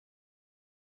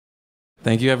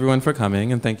Thank you everyone for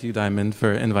coming, and thank you Diamond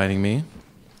for inviting me.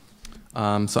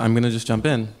 So I'm gonna just jump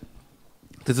in.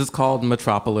 This is called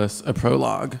Metropolis, a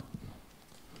Prologue.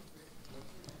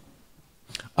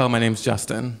 Oh, my name's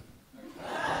Justin.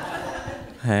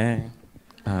 Hey.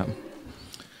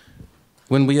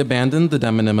 When we abandoned the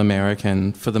demonym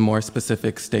American for the more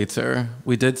specific Statesr,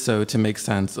 we did so to make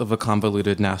sense of a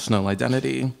convoluted national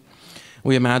identity.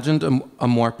 We imagined a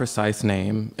more precise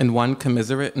name, and one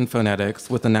commiserate in phonetics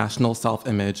with a national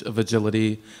self-image of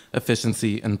agility,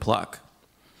 efficiency, and pluck.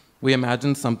 We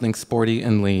imagined something sporty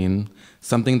and lean,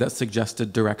 something that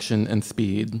suggested direction and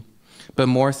speed. But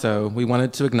more so, we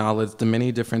wanted to acknowledge the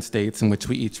many different states in which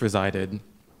we each resided.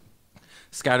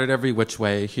 Scattered every which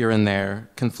way, here and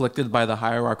there, conflicted by the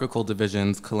hierarchical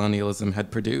divisions colonialism had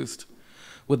produced.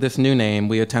 With this new name,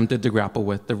 we attempted to grapple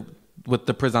with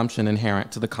the presumption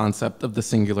inherent to the concept of the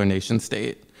singular nation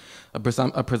state,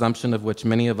 a presumption of which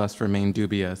many of us remain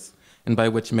dubious, and by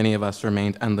which many of us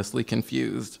remained endlessly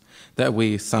confused, that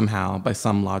we, somehow, by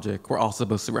some logic, were all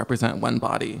supposed to represent one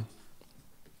body.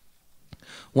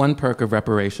 One perk of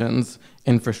reparations,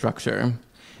 infrastructure.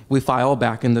 We file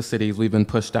back in the cities we've been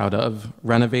pushed out of,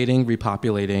 renovating,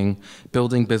 repopulating,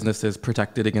 building businesses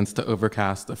protected against the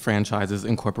overcast of franchises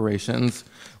and corporations,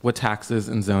 with taxes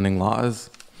and zoning laws.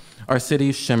 Our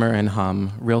cities shimmer and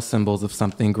hum, real symbols of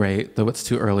something great, though it's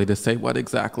too early to say what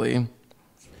exactly.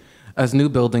 As new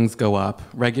buildings go up,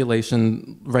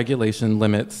 regulations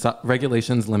limit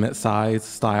size,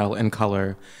 style, and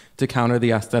color to counter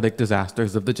the aesthetic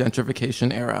disasters of the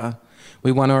gentrification era.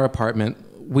 We want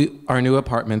our new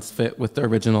apartments fit with the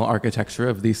original architecture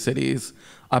of these cities,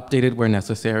 updated where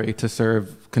necessary to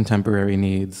serve contemporary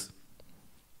needs.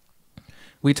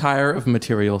 We tire of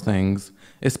material things,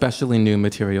 especially new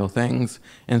material things,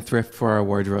 and thrift for our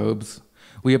wardrobes.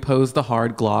 We oppose the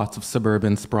hard gloss of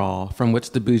suburban sprawl from which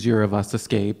the bougier of us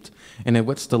escaped, and in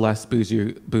which the less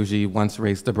bougie once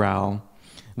raised a brow.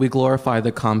 We glorify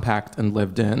the compact and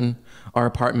lived in. Our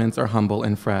apartments are humble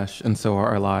and fresh, and so are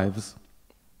our lives.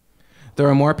 There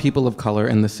are more people of color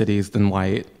in the cities than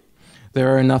white.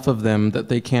 There are enough of them that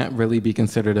they can't really be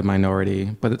considered a minority,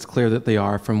 but it's clear that they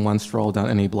are from one stroll down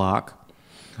any block.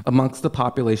 Amongst the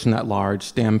population at large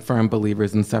stand firm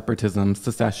believers in separatism,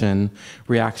 secession,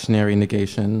 reactionary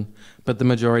negation, but the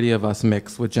majority of us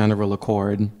mix with general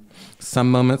accord. Some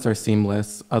moments are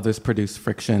seamless, others produce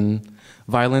friction.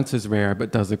 Violence is rare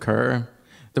but does occur.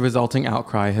 The resulting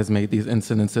outcry has made these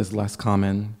incidences less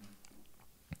common.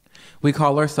 We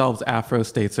call ourselves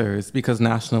Afro-Statesers because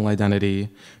national identity,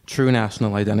 true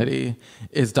national identity,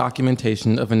 is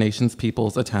documentation of a nation's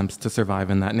people's attempts to survive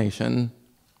in that nation.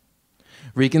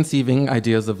 Reconceiving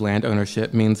ideas of land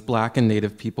ownership means Black and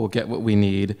Native people get what we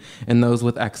need, and those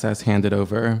with excess handed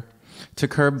over. To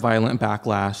curb violent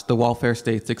backlash, the welfare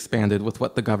states expanded with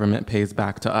what the government pays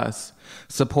back to us.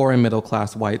 So poor and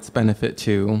middle-class whites benefit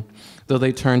too, though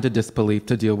they turn to disbelief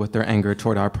to deal with their anger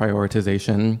toward our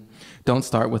prioritization. Don't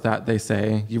start with that, they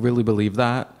say. You really believe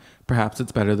that? Perhaps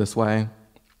it's better this way.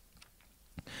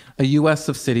 A U.S.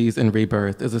 of cities in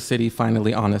rebirth is a city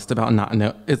finally honest about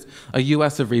a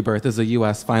U.S. of rebirth is a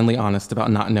U.S. finally honest about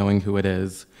not knowing who it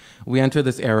is. We enter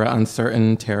this era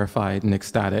uncertain, terrified, and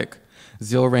ecstatic.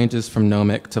 Zeal ranges from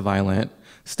gnomic to violent.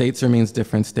 States means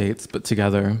different states, but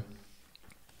together.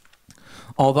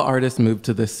 All the artists moved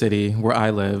to this city, where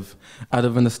I live, out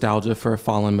of a nostalgia for a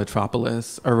fallen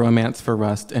metropolis, a romance for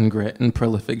rust and grit and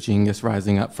prolific genius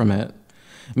rising up from it.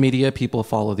 Media people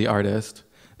follow the artist.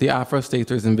 The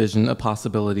Afro-Statesers envision a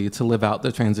possibility to live out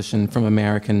the transition from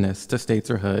Americanness to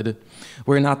Stateserhood.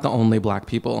 We're not the only Black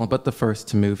people, but the first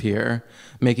to move here,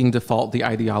 making default the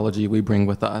ideology we bring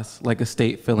with us, like a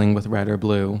state filling with red or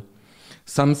blue.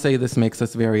 Some say this makes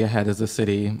us very ahead as a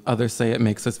city, others say it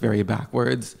makes us very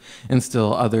backwards, and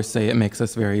still others say it makes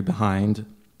us very behind.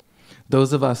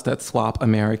 Those of us that swap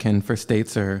American for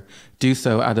Statesr do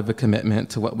so out of a commitment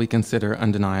to what we consider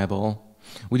undeniable.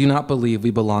 We do not believe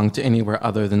we belong to anywhere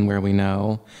other than where we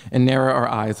know, and narrow our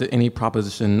eyes at any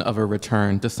proposition of a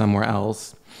return to somewhere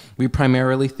else. We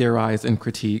primarily theorize and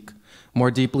critique,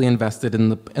 more deeply invested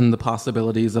in the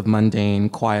possibilities of mundane,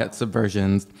 quiet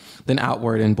subversions than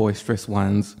outward and boisterous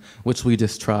ones, which we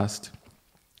distrust.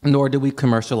 Nor do we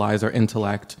commercialize our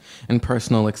intellect and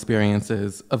personal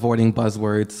experiences, avoiding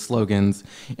buzzwords, slogans,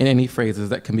 and any phrases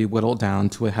that can be whittled down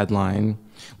to a headline.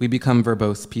 We become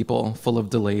verbose people, full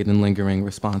of delayed and lingering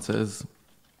responses.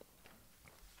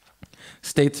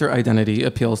 Statesr identity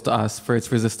appeals to us for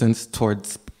its resistance to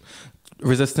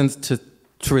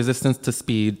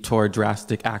speed toward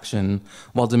drastic action,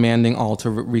 while demanding all to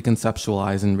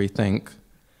reconceptualize and rethink.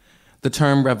 The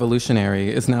term revolutionary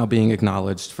is now being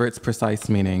acknowledged for its precise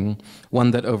meaning,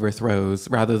 one that overthrows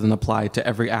rather than applied to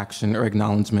every action or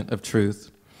acknowledgement of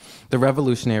truth. The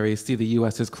revolutionaries see the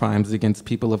U.S.'s crimes against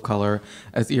people of color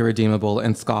as irredeemable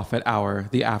and scoff at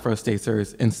the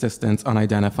Afro-Staters' insistence on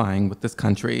identifying with this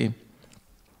country.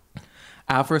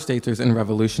 Afro-Staters and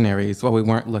revolutionaries, while we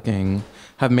weren't looking,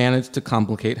 have managed to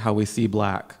complicate how we see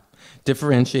Black.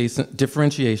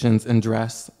 Differentiations in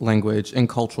dress, language, and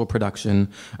cultural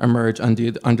production emerge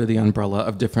under the umbrella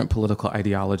of different political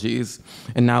ideologies,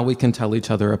 and now we can tell each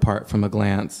other apart from a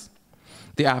glance.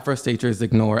 The Afro-Staters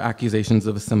ignore accusations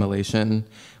of assimilation.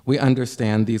 We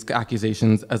understand these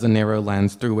accusations as a narrow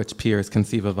lens through which peers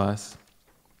conceive of us.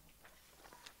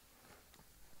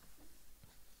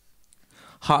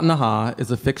 Hatnaha is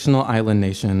a fictional island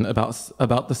nation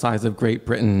about the size of Great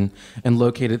Britain and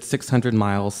located 600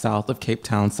 miles south of Cape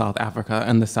Town, South Africa,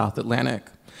 in the South Atlantic.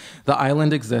 The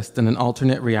island exists in an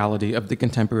alternate reality of the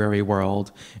contemporary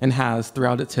world and has,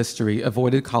 throughout its history,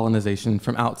 avoided colonization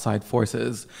from outside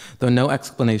forces, though no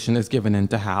explanation is given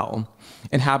into how.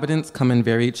 Inhabitants come in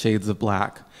varied shades of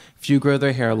Black. Few grow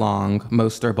their hair long,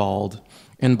 most are bald.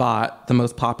 In Bot, the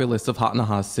most populous of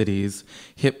Hatnaha's cities,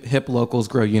 hip locals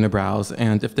grow unibrows,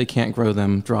 and if they can't grow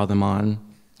them, draw them on.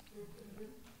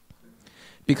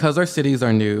 Because our cities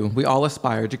are new, we all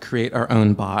aspire to create our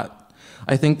own Bot.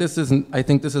 I think this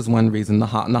is one reason the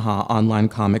Hatnaha online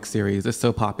comic series is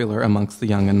so popular amongst the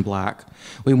young and Black.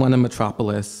 We want a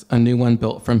metropolis, a new one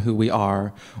built from who we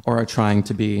are or are trying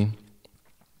to be.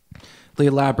 The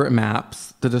elaborate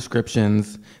maps, the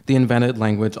descriptions, the invented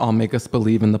language all make us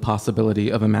believe in the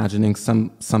possibility of imagining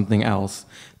something else.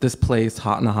 This place,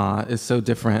 Hatnaha, is so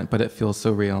different, but it feels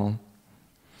so real.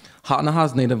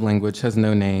 Hatnaha's native language has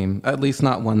no name, at least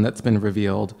not one that's been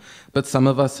revealed, but some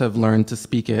of us have learned to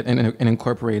speak it and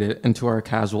incorporate it into our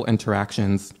casual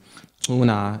interactions.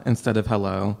 Una instead of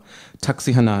hello,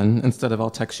 taksihanan instead of I'll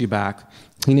text you back,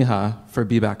 hiniha for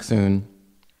be back soon.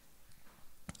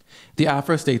 The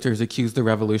Afro-Staters accused the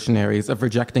revolutionaries of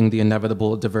rejecting the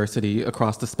inevitable diversity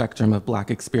across the spectrum of Black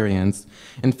experience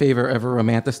in favor of a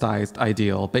romanticized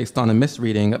ideal based on a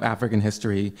misreading of African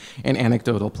history and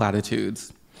anecdotal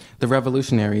platitudes. The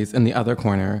revolutionaries, in the other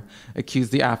corner,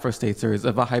 accused the Afro-Staters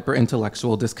of a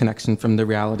hyper-intellectual disconnection from the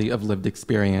reality of lived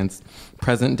experience,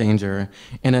 present danger,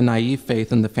 and a naive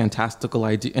faith in a fantastical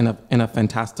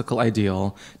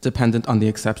ideal dependent on the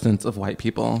acceptance of white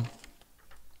people.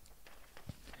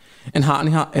 In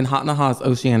Hatnaha's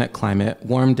oceanic climate,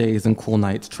 warm days and cool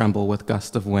nights tremble with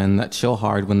gusts of wind that chill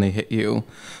hard when they hit you.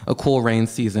 A cool rain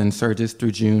season surges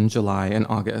through June, July, and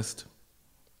August.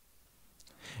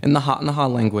 In the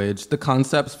Hatnaha language, the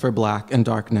concepts for Black and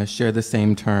darkness share the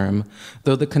same term,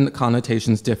 though the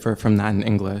connotations differ from that in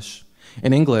English.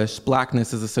 In English,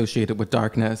 Blackness is associated with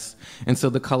darkness, and so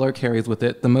the color carries with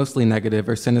it the mostly negative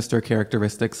or sinister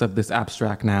characteristics of this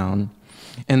abstract noun.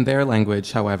 In their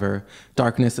language, however,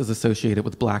 darkness is associated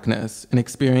with Blackness, and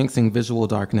experiencing visual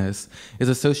darkness is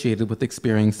associated with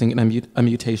experiencing a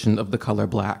mutation of the color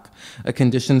Black, a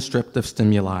condition stripped of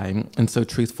stimuli, and so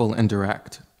truthful and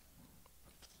direct.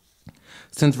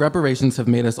 Since reparations have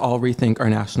made us all rethink our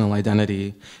national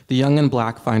identity, the young and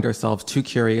Black find ourselves too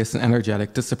curious and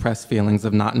energetic to suppress feelings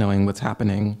of not knowing what's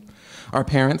happening. Our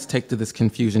parents take to this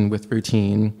confusion with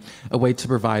routine, a way to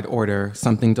provide order,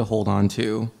 something to hold on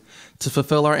to. To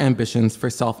fulfill our ambitions for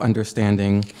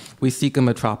self-understanding, we seek a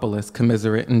metropolis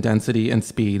commiserate in density and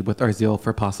speed with our zeal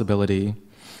for possibility.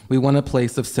 We want a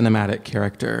place of cinematic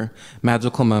character,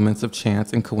 magical moments of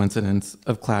chance and coincidence,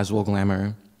 of casual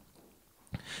glamour.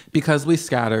 Because we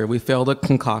scatter, we fail to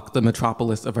concoct the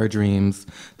metropolis of our dreams,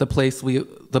 the place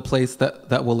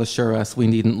that will assure us we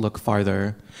needn't look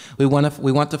farther. We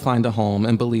want to find a home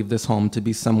and believe this home to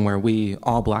be somewhere we,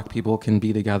 all Black people, can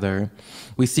be together.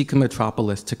 We seek a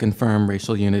metropolis to confirm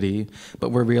racial unity,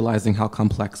 but we're realizing how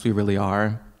complex we really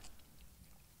are.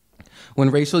 When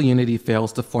racial unity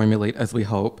fails to formulate as we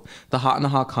hope, the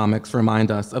Hatnaha comics remind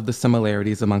us of the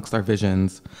similarities amongst our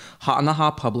visions.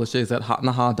 Hatnaha publishes at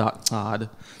hatnaha.had.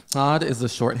 Had is the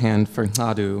shorthand for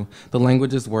Hadu, the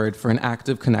language's word for an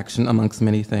active connection amongst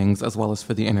many things, as well as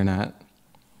for the internet.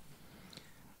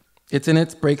 It's in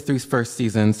its breakthrough first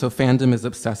season, so fandom is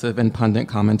obsessive and pundit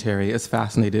commentary is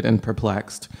fascinated and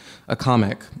perplexed. A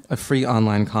comic, a free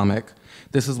online comic.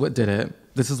 This is what did it.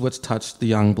 This is what's touched the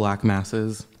young Black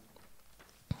masses.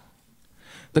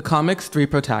 The comic's three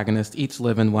protagonists each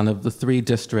live in one of the three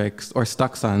districts, or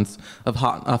stuksons, of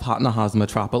Hatnaha's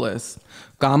metropolis.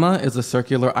 Gama is a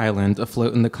circular island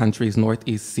afloat in the country's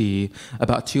northeast sea,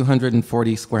 about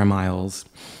 240 square miles.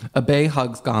 A bay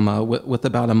hugs Gama with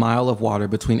about a mile of water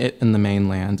between it and the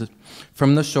mainland.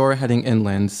 From the shore heading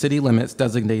inland, city limits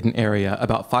designate an area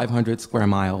about 500 square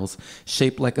miles,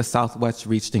 shaped like a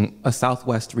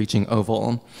southwest-reaching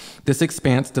oval. This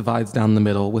expanse divides down the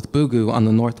middle, with Bugu on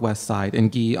the northwest side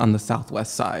and Gi on the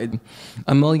southwest side.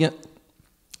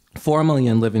 4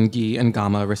 million live in Gi and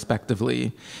Gama,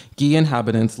 respectively. Gi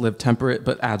inhabitants live temperate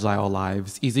but agile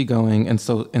lives, easygoing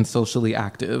and socially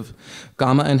active.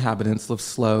 Gama inhabitants live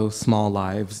slow, small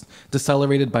lives,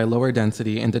 decelerated by lower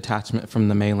density and detachment from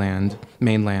the mainland.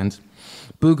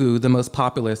 Bugu, the most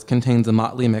populous, contains a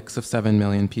motley mix of 7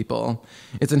 million people.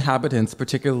 Its inhabitants,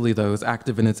 particularly those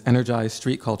active in its energized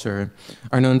street culture,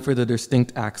 are known for their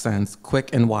distinct accents,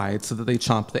 quick and wide, so that they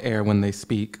chomp the air when they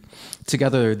speak.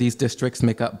 Together, these districts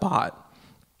make up Bat,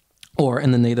 or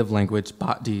in the native language,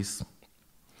 Bat-Dis.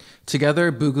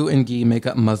 Together, Bugu and Gi make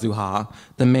up Mazuha,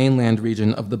 the mainland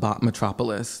region of the Bat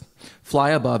metropolis.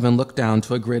 Fly above and look down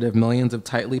to a grid of millions of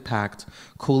tightly packed,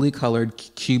 coolly colored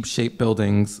cube-shaped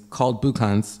buildings called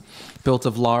bukhans, built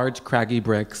of large, craggy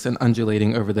bricks and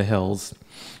undulating over the hills.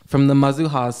 From the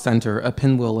Mazuha's center, a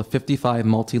pinwheel of 55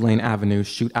 multi-lane avenues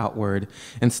shoot outward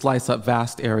and slice up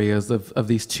vast areas of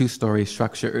these two-story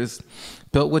structures.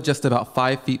 Built with just about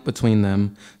 5 feet between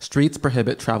them, streets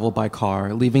prohibit travel by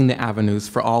car, leaving the avenues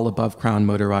for all above-ground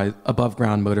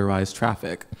motorized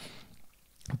traffic.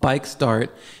 Bikes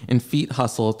start and feet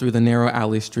hustle through the narrow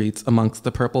alley streets amongst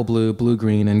the purple-blue,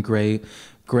 blue-green, and gray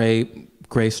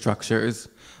structures.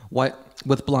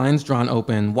 With blinds drawn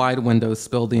open, wide windows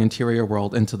spill the interior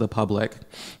world into the public.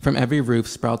 From every roof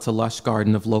sprouts a lush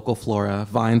garden of local flora,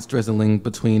 vines drizzling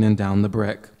between and down the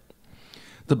brick.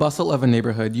 The bustle of a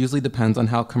neighborhood usually depends on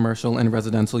how commercial and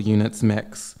residential units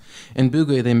mix. In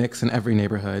Bugu, they mix in every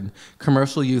neighborhood,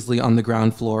 commercial usually on the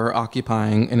ground floor,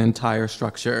 occupying an entire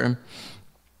structure.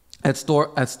 At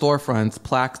storefronts,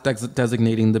 plaques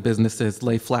designating the businesses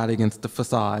lay flat against the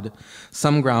facade.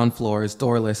 Some ground floors,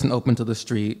 doorless and open to the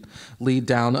street, lead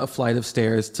down a flight of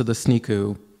stairs to the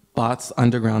SNICU, Bat's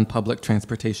underground public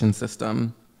transportation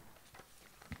system.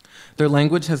 Their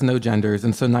language has no genders,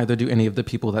 and so neither do any of the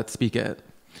people that speak it.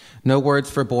 No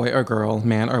words for boy or girl,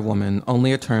 man or woman,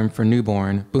 only a term for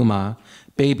newborn, buma,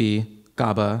 baby,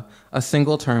 gaba, a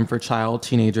single term for child,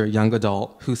 teenager, young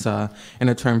adult, husa, and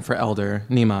a term for elder,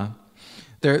 nima.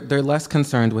 They're less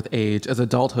concerned with age, as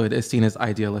adulthood is seen as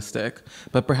idealistic,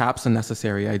 but perhaps a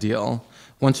necessary ideal.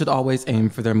 One should always aim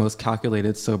for their most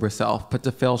calculated, sober self, but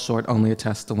to fail short only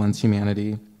attests to one's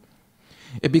humanity.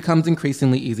 It becomes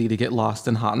increasingly easy to get lost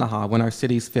in Hatnaha when our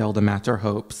cities fail to match our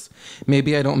hopes.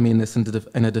 Maybe I don't mean this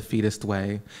in a defeatist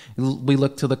way. We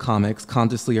look to the comics,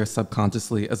 consciously or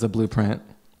subconsciously, as a blueprint.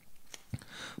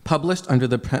 Published under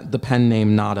the pen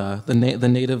name Nada, the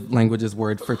native language's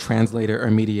word for translator or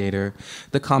mediator,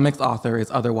 the comic's author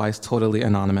is otherwise totally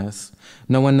anonymous.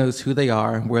 No one knows who they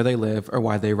are, where they live, or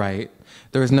why they write.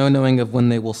 There is no knowing of when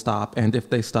they will stop, and if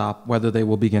they stop, whether they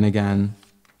will begin again.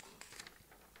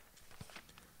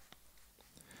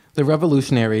 The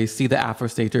revolutionaries see the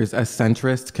Afro-Staters as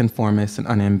centrist, conformist, and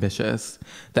unambitious.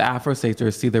 The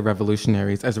Afro-Staters see the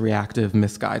revolutionaries as reactive,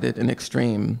 misguided, and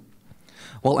extreme.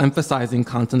 While emphasizing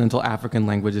continental African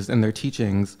languages in their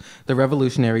teachings, the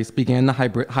revolutionaries began to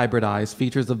hybridize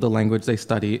features of the languages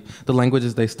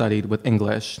they studied with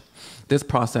English. This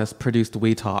process produced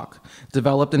We Talk,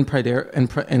 developed in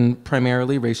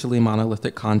primarily racially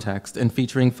monolithic context and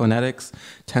featuring phonetics,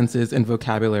 tenses, and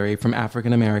vocabulary from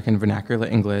African American Vernacular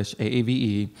English,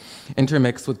 AAVE,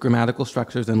 intermixed with grammatical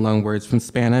structures and loanwords from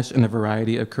Spanish and a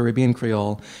variety of Caribbean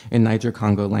Creole and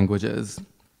Niger-Congo languages.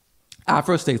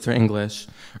 Afro-States or English,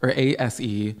 or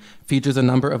ASE, features a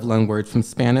number of loanwords from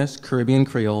Spanish, Caribbean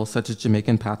Creole, such as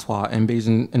Jamaican Patois and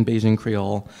Bajan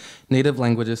Creole, native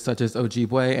languages such as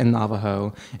Ojibwe and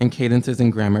Navajo, and cadences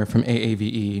and grammar from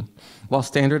AAVE. While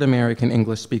standard American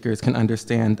English speakers can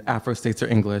understand Afro-States or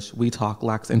English, We Talk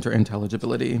lacks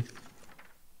interintelligibility.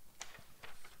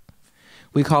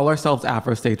 We call ourselves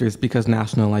Afro-Staters because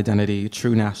national identity,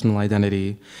 true national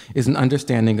identity, is an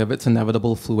understanding of its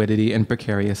inevitable fluidity and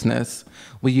precariousness.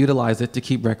 We utilize it to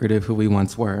keep record of who we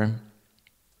once were.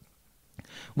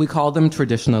 We call them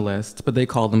traditionalists, but they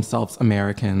call themselves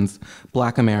Americans,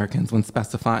 Black Americans when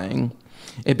specifying.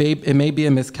 It may be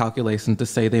a miscalculation to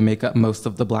say they make up most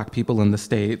of the Black people in the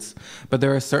States, but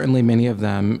there are certainly many of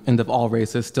them, and of all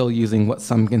races, still using what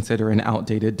some consider an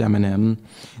outdated demonym.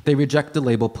 They reject the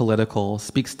label political,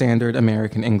 speak standard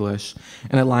American English,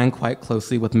 and align quite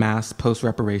closely with mass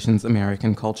post-reparations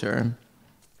American culture.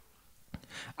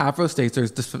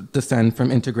 Afro-staters descend from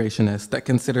integrationists that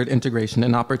considered integration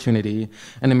an opportunity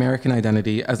and American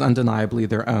identity as undeniably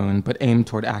their own, but aimed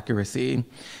toward accuracy.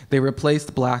 They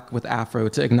replaced Black with Afro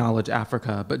to acknowledge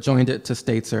Africa, but joined it to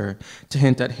Stateser to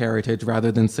hint at heritage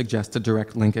rather than suggest a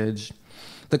direct linkage.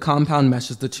 The compound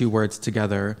meshes the two words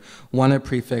together, one a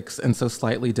prefix and so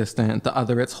slightly distant, the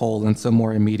other its whole and so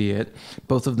more immediate,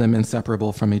 both of them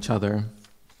inseparable from each other.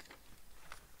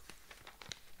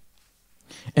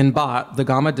 In Bat, the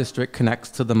Gama district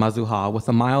connects to the Mazuha with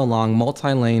a mile-long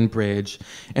multi-lane bridge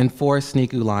and 4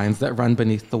 sneaku lines that run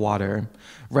beneath the water.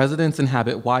 Residents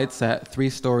inhabit wide-set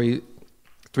three-story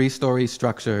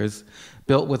structures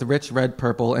built with rich red,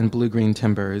 purple, and blue-green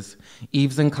timbers.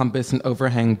 Eaves encompass and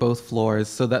overhang both floors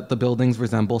so that the buildings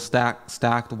resemble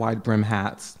stacked wide-brim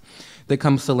hats. They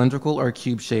come cylindrical or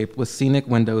cube-shaped with scenic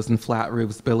windows and flat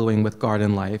roofs billowing with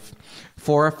garden life.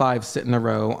 4 or 5 sit in a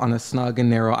row on a snug and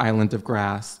narrow island of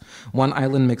grass. One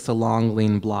island makes a long,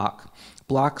 lean block.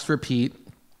 Blocks repeat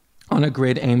on a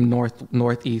grid aimed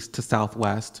northeast to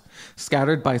southwest.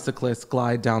 Scattered bicyclists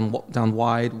glide down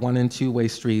wide 1- and 2-way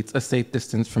streets a safe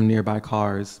distance from nearby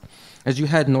cars. As you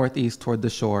head northeast toward the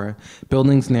shore,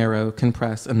 buildings narrow,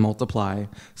 compress, and multiply,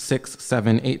 6,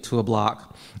 7, 8 to a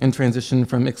block, and transition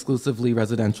from exclusively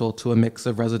residential to a mix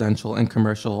of residential and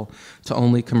commercial to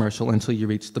only commercial until you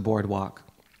reach the boardwalk.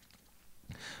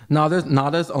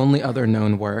 Nada's only other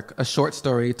known work, a short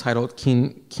story titled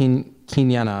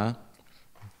Kinyana,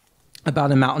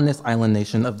 about a mountainous island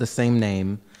nation of the same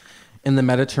name in the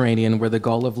Mediterranean where the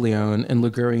Gulf of Leon and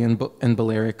Ligurian and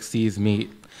Balearic seas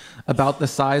meet. About the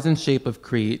size and shape of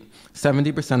Crete,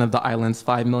 70% of the island's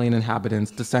 5 million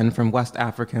inhabitants descend from West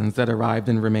Africans that arrived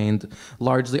and remained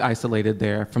largely isolated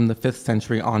there from the 5th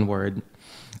century onward.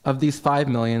 Of these 5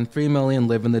 million, 3 million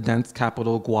live in the dense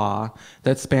capital Gwa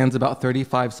that spans about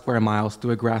 35 square miles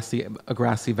through a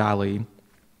grassy valley.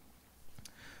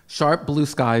 Sharp blue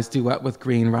skies duet with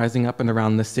green rising up and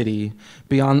around the city,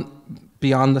 beyond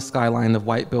the skyline of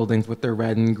white buildings with their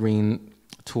red and green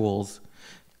tools.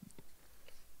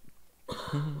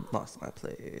 Lost my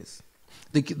place.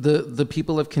 The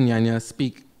people of Kenyanya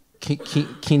speak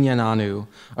Kinyananu,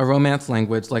 a Romance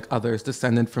language like others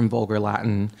descended from Vulgar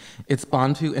Latin. Its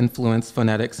Bantu-influenced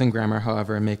phonetics and grammar,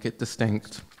 however, make it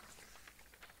distinct.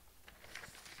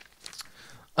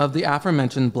 Of the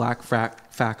aforementioned Black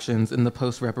factions in the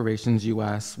post-reparations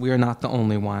U.S., we are not the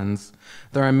only ones.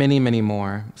 There are many, many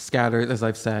more, scattered, as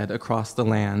I've said, across the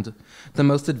land. The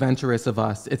most adventurous of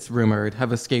us, it's rumored,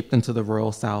 have escaped into the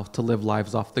rural South to live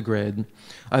lives off the grid.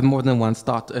 I've more than once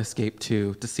thought to escape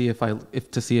too, to see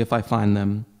if I find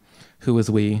them. Who is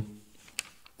we?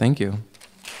 Thank you.